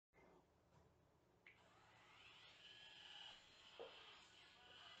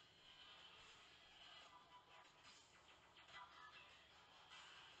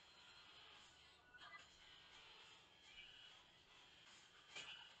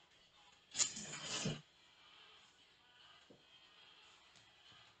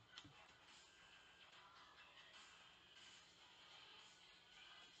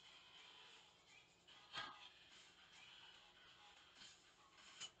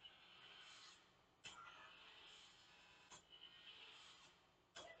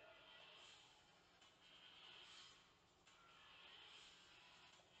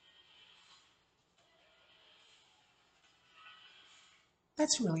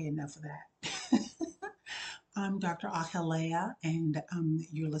That's really enough of that. I'm Dr. Ahelea, and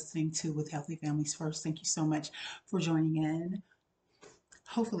you're listening to With Healthy Families First. Thank you so much for joining in.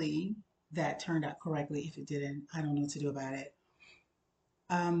 Hopefully, that turned out correctly. If it didn't, I don't know what to do about it.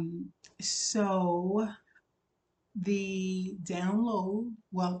 Um, so the download,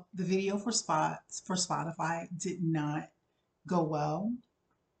 well, the video for Spotify did not go well.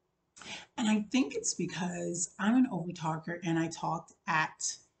 And I think it's because I'm an overtalker and I talked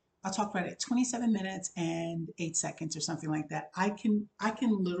about it 27 minutes and 8 seconds or something like that. I can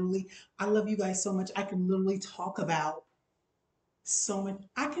literally I love you guys so much. I can literally talk about so much.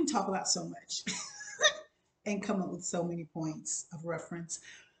 I can talk about so much and come up with so many points of reference.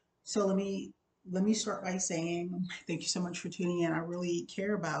 So let me start by saying thank you so much for tuning in. I really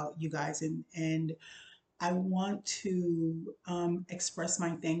care about you guys and I want to express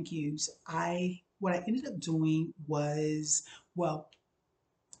my thank yous. What I ended up doing was, well,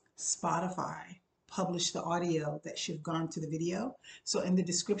 Spotify published the audio that should have gone to the video. So in the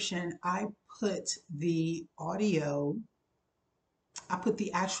description, put the audio, I put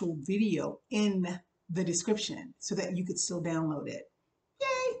the actual video in the description so that you could still download it.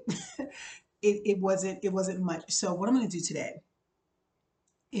 Yay! It wasn't much. So what I'm going to do today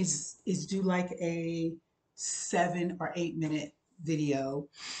is do like a 7 or 8 minute video.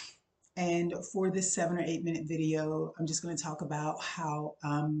 And for this 7 or 8 minute video, I'm just going to talk about how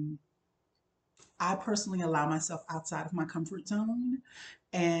I personally allow myself outside of my comfort zone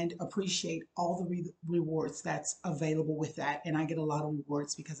and appreciate all the rewards that's available with that. And I get a lot of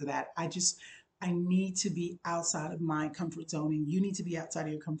rewards because of that. I need to be outside of my comfort zone, and you need to be outside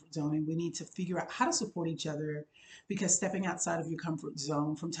of your comfort zone. And we need to figure out how to support each other because stepping outside of your comfort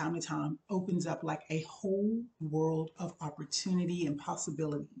zone from time to time opens up like a whole world of opportunity and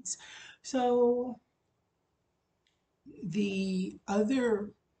possibilities. So, the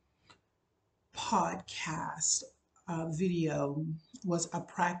other podcast video was a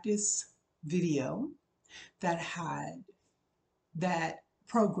practice video that had that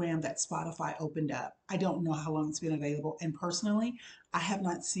program that Spotify opened up. I don't know how long it's been available. And personally, I have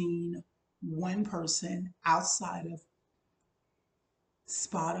not seen one person outside of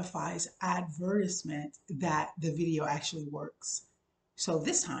Spotify's advertisement that the video actually works. So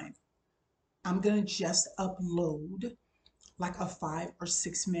this time, I'm going to just upload like a 5 or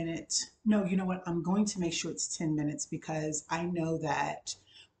 6 minute. No, you know what? I'm going to make sure it's 10 minutes because I know that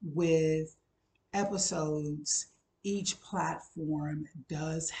with episodes, each platform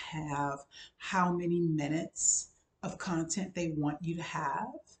does have how many minutes of content they want you to have.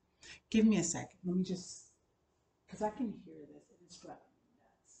 Give me a second. Let me just, because I can hear this and it's driving me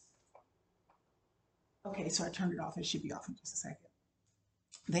nuts. Okay, so I turned it off. It should be off in just a second.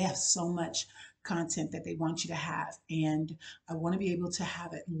 They have so much content that they want you to have, and I want to be able to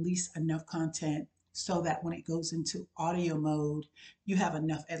have at least enough content so that when it goes into audio mode, you have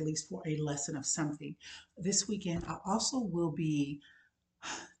enough at least for a lesson of something. This weekend, I also will be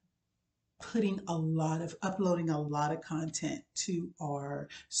uploading a lot of content to our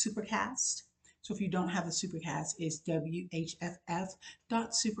Supercast. So if you don't have a Supercast, it's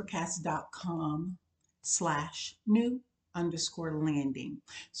whff.supercast.com/new_landing.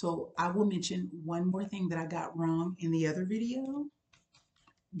 So I will mention one more thing that I got wrong in the other video,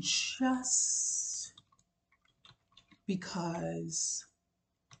 just because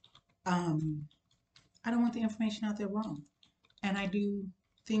I don't want the information out there wrong. And I do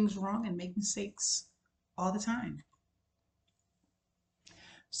things wrong and make mistakes all the time.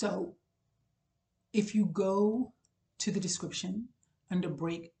 So if you go to the description under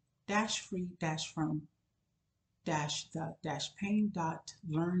break dash free dash from dash the dash pain dot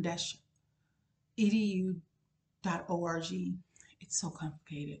learn dash edu.org, it's so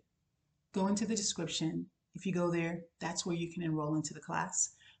complicated. Go into the description. If you go there, that's where you can enroll into the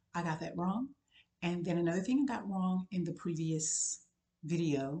class. I got that wrong. And then another thing I got wrong in the previous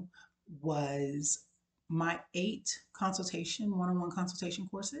video was my 8 one-on-one consultation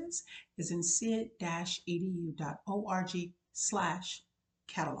courses is in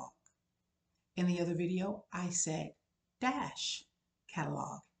sid-edu.org/catalog. In the other video, I said dash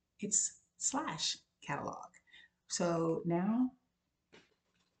catalog. It's slash catalog. So now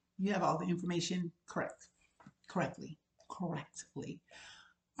you have all the information correctly.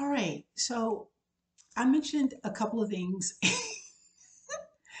 All right, so I mentioned a couple of things.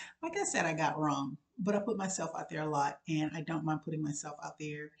 Like I said, I got wrong, but I put myself out there a lot, and I don't mind putting myself out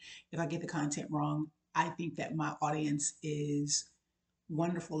there. If I get the content wrong, I think that my audience is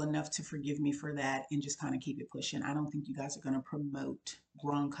wonderful enough to forgive me for that and just kind of keep it pushing. I don't think you guys are going to promote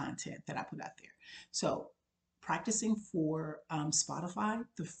wrong content that I put out there. So practicing for Spotify,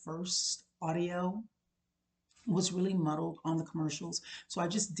 the first audio was really muddled on the commercials. So I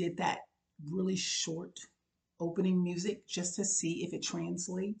just did that really short opening music just to see if it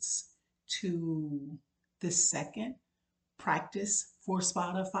translates to the second practice for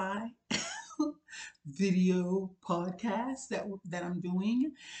Spotify video podcast that I'm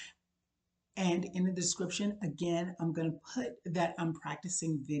doing. And in the description, again, I'm going to put that I'm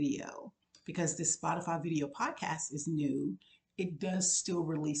practicing video because this Spotify video podcast is new. It does still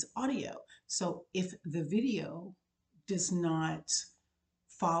release audio. So if the video does not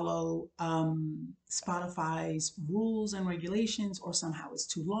follow Spotify's rules and regulations, or somehow it's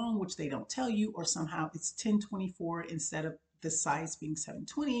too long, which they don't tell you, or somehow it's 1024 instead of the size being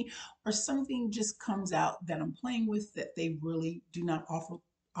 720, or something just comes out that I'm playing with that they really do not offer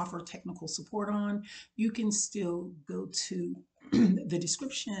technical support on, you can still go to the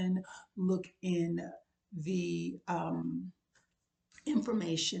description, look in the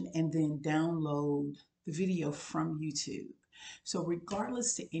information, and then download the video from YouTube. So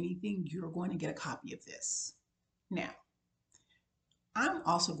regardless to anything, you're going to get a copy of this. Now, I'm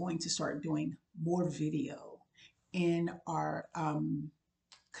also going to start doing more video in our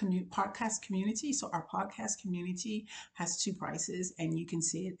podcast community. So our podcast community has two prices, and you can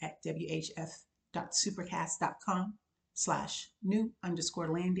see it at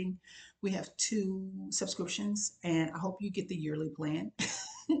whf.supercast.com/new_landing. We have two subscriptions, and I hope you get the yearly plan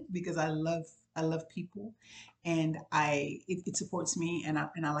because I love people, and it supports me, and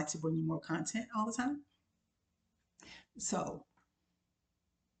I like to bring you more content all the time. So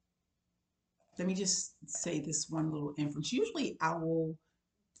let me just say this one little inference. Usually I will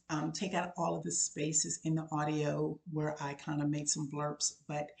take out all of the spaces in the audio where I kind of made some blurbs,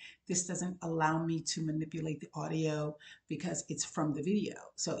 but this doesn't allow me to manipulate the audio because it's from the video.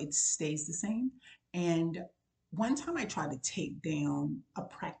 So it stays the same. And one time I tried to take down a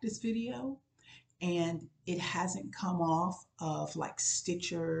practice video, and it hasn't come off of like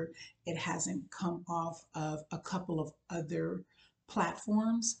Stitcher. It hasn't come off of a couple of other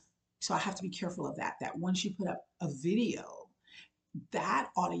platforms. So I have to be careful of that, that once you put up a video, that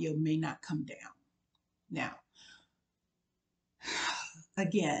audio may not come down. Now,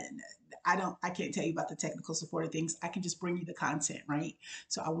 again, I can't tell you about the technical support of things. I can just bring you the content, right?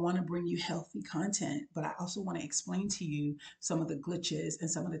 So I want to bring you healthy content, but I also want to explain to you some of the glitches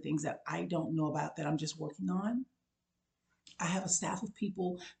and some of the things that I don't know about that I'm just working on. I have a staff of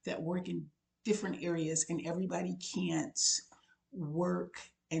people that work in different areas, and everybody can't work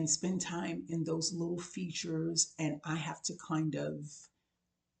and spend time in those little features, and I have to kind of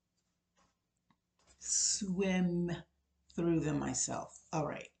swim through them myself. All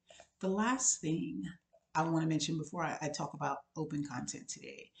right. The last thing I want to mention before I talk about open content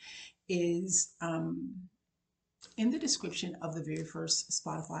today is in the description of the very first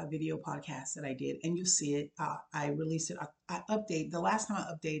Spotify video podcast that I did, and you'll see it, I released it, I updated, the last time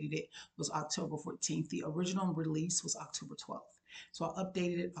I updated it was October 14th. The original release was October 12th. So I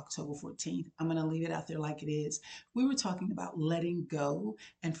updated it October 14th. I'm going to leave it out there like it is. We were talking about letting go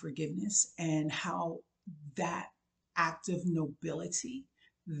and forgiveness, and how that act of nobility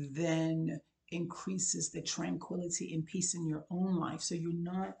then increases the tranquility and peace in your own life. So you're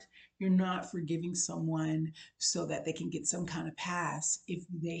not forgiving someone so that they can get some kind of pass. If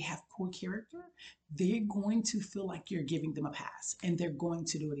they have poor character, they're going to feel like you're giving them a pass, and they're going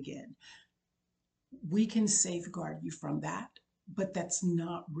to do it again. We can safeguard you from that, but that's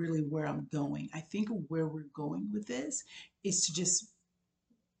not really where I'm going. I think where we're going with this is to just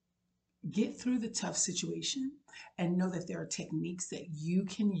get through the tough situation and know that there are techniques that you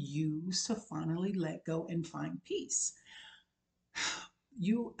can use to finally let go and find peace.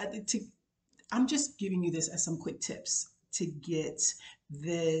 I'm just giving you this as some quick tips to get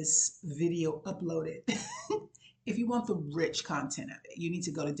this video uploaded. If you want the rich content of it, you need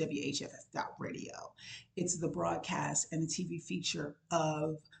to go to whff.radio. It's the broadcast and the TV feature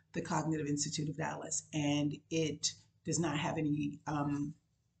of the Cognitive Institute of Dallas, and it does not have any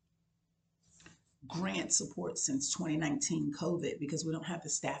grant support since 2019 COVID, because we don't have the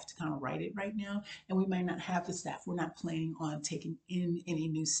staff to kind of write it right now, and we may not have the staff. We're not planning on taking in any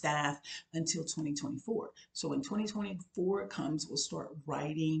new staff until 2024. So when 2024 comes, we'll start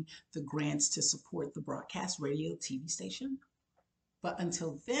writing the grants to support the broadcast radio TV station. But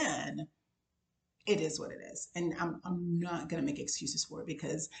until then, it is what it is. And I'm not going to make excuses for it,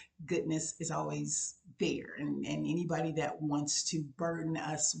 because goodness is always there. And anybody that wants to burden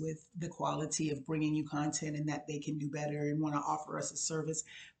us with the quality of bringing you content and that they can do better and want to offer us a service,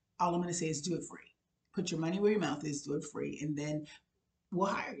 all I'm going to say is do it free. Put your money where your mouth is, do it free, and then we'll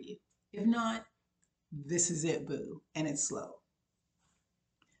hire you. If not, This is it, boo. And it's slow.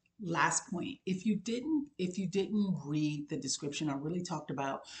 Last point, if you didn't read the description, I really talked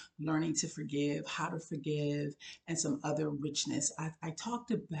about learning to forgive, how to forgive, and some other richness. I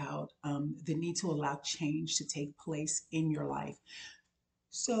talked about the need to allow change to take place in your life.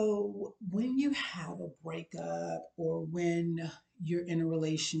 So when you have a breakup or when you're in a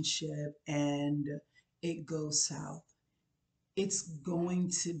relationship and it goes south, it's going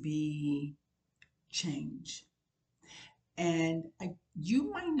to be change. And you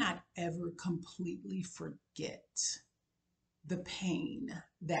might not ever completely forget the pain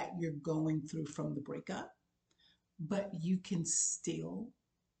that you're going through from the breakup, but you can still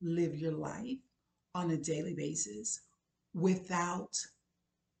live your life on a daily basis without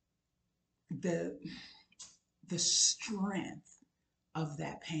the the strength of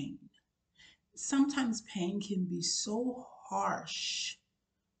that pain. Sometimes pain can be so harsh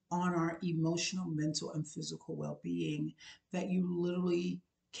on our emotional, mental, and physical well being that you literally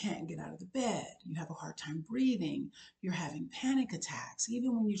can't get out of the bed. You have a hard time breathing. You're having panic attacks.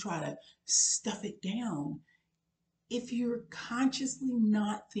 Even when you try to stuff it down, if you're consciously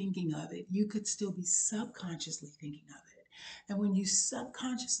not thinking of it, you could still be subconsciously thinking of it. And when you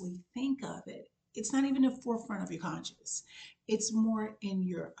subconsciously think of it, it's not even in the forefront of your conscious. It's more in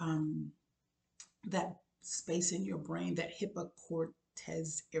your that space in your brain, that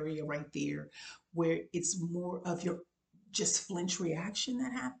hippocortex area right there, where it's more of your just flinch reaction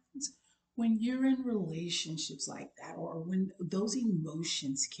that happens. When you're in relationships like that, or when those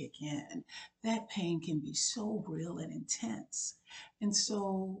emotions kick in, that pain can be so real and intense. And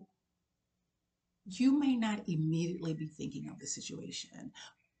so you may not immediately be thinking of the situation,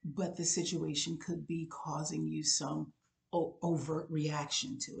 but the situation could be causing you some overt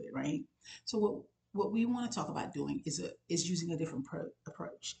reaction to it, right? So what we want to talk about doing is using a different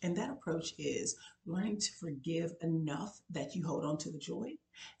approach, and that approach is learning to forgive enough that you hold on to the joy,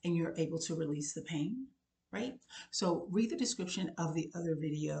 and you're able to release the pain, right? So read the description of the other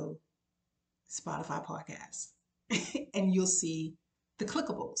video, Spotify podcast, and you'll see the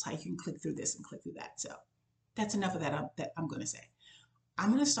clickables, how you can click through this and click through that. So that's enough of that I'm going to say. I'm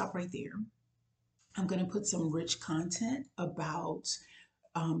going to stop right there. I'm going to put some rich content about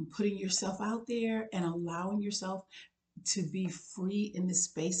putting yourself out there and allowing yourself to be free in the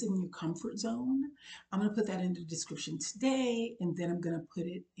space in your comfort zone. I'm going to put that in the description today, and then I'm going to put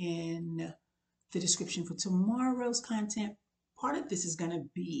it in the description for tomorrow's content. Part of this is going to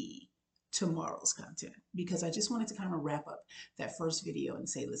be tomorrow's content because I just wanted to kind of wrap up that first video and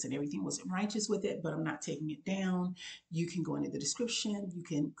say, listen, everything wasn't righteous with it, but I'm not taking it down. You can go into the description, you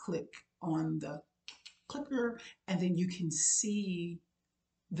can click on the clicker, and then you can see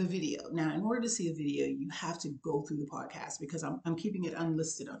the video. Now, in order to see a video, you have to go through the podcast because I'm keeping it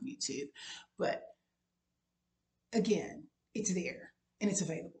unlisted on YouTube. But again, it's there and it's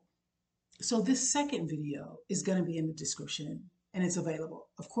available. So this second video is going to be in the description and it's available.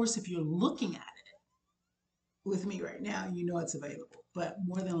 Of course, if you're looking at it with me right now, you know it's available, but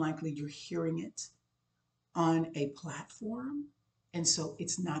more than likely you're hearing it on a platform. And so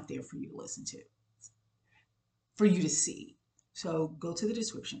it's not there for you to listen to, for you to see. So go to the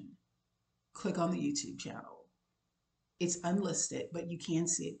description, click on the YouTube channel. It's unlisted, but you can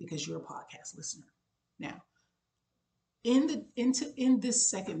see it because you're a podcast listener. Now, in this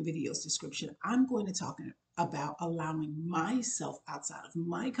second video's description, I'm going to talk about allowing myself outside of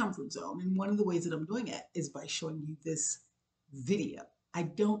my comfort zone. And one of the ways that I'm doing it is by showing you this video. I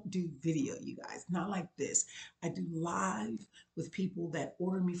don't do video, you guys, not like this. I do live with people that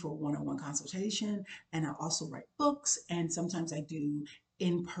order me for a one-on-one consultation. And I also write books, and sometimes I do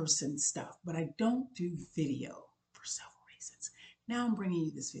in-person stuff, but I don't do video for several reasons. Now I'm bringing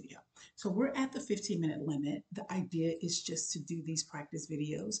you this video. So we're at the 15-minute limit. The idea is just to do these practice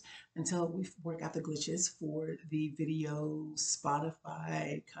videos until we work out the glitches for the video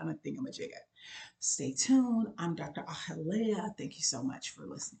Spotify kind of thingamajigger. Stay tuned. I'm Dr. Ahelea. Thank you so much for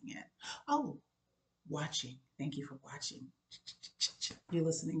listening in. Oh, watching. Thank you for watching. You're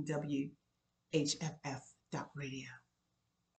listening WHFF.radio.